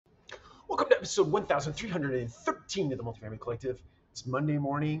Welcome to episode 1313 of the Multifamily Collective. It's Monday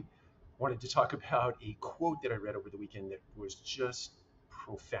morning. Wanted to talk about a quote that I read over the weekend that was just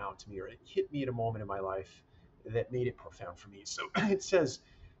profound to me, or it hit me at a moment in my life that made it profound for me. So it says,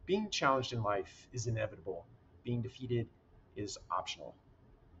 being challenged in life is inevitable. Being defeated is optional.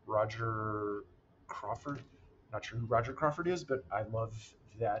 Roger Crawford. Not sure who Roger Crawford is, but I love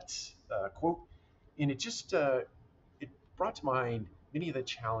that quote. And it brought to mind many of the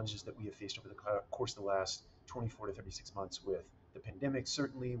challenges that we have faced over the course of the last 24 to 36 months with the pandemic,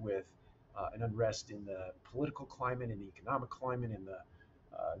 certainly with an unrest in the political climate and the economic climate and the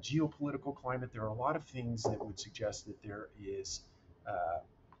geopolitical climate. There are a lot of things that would suggest that there is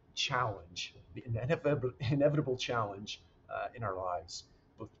challenge, an inevitable challenge in our lives,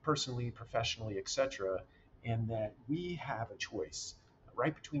 both personally, professionally, etc., and that we have a choice.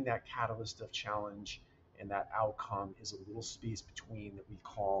 Right between that catalyst of challenge and that outcome is a little space between that we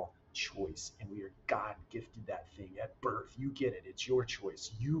call choice. And we are God gifted that thing at birth. You get it. It's your choice.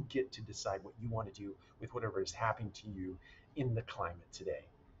 You get to decide what you want to do with whatever is happening to you in the climate today.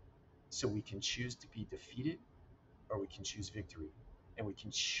 So we can choose to be defeated or we can choose victory. And we can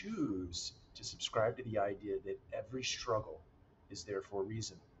choose to subscribe to the idea that every struggle is there for a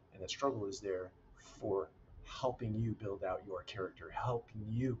reason. And that struggle is there for helping you build out your character, helping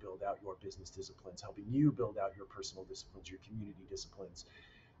you build out your business disciplines, helping you build out your personal disciplines, your community disciplines,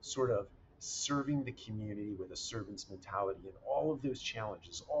 sort of serving the community with a servant's mentality. And all of those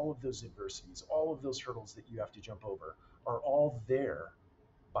challenges, all of those adversities, all of those hurdles that you have to jump over are all there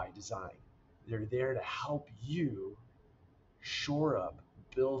by design. They're there to help you shore up,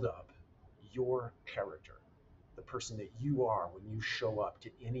 build up your character, the person that you are when you show up to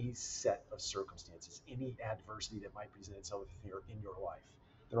any set of circumstances, any adversity that might present itself in your life.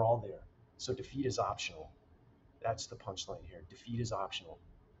 They're all there. So defeat is optional. That's the punchline here. Defeat is optional.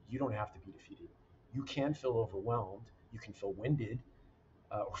 You don't have to be defeated. You can feel overwhelmed. You can feel winded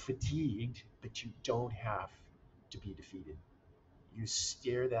or fatigued, but you don't have to be defeated. You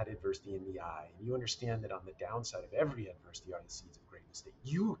stare that adversity in the eye, and you understand that on the downside of every adversity are the seeds of greatness that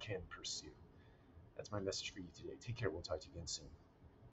you can pursue. That's my message for you today. Take care. We'll talk to you again soon.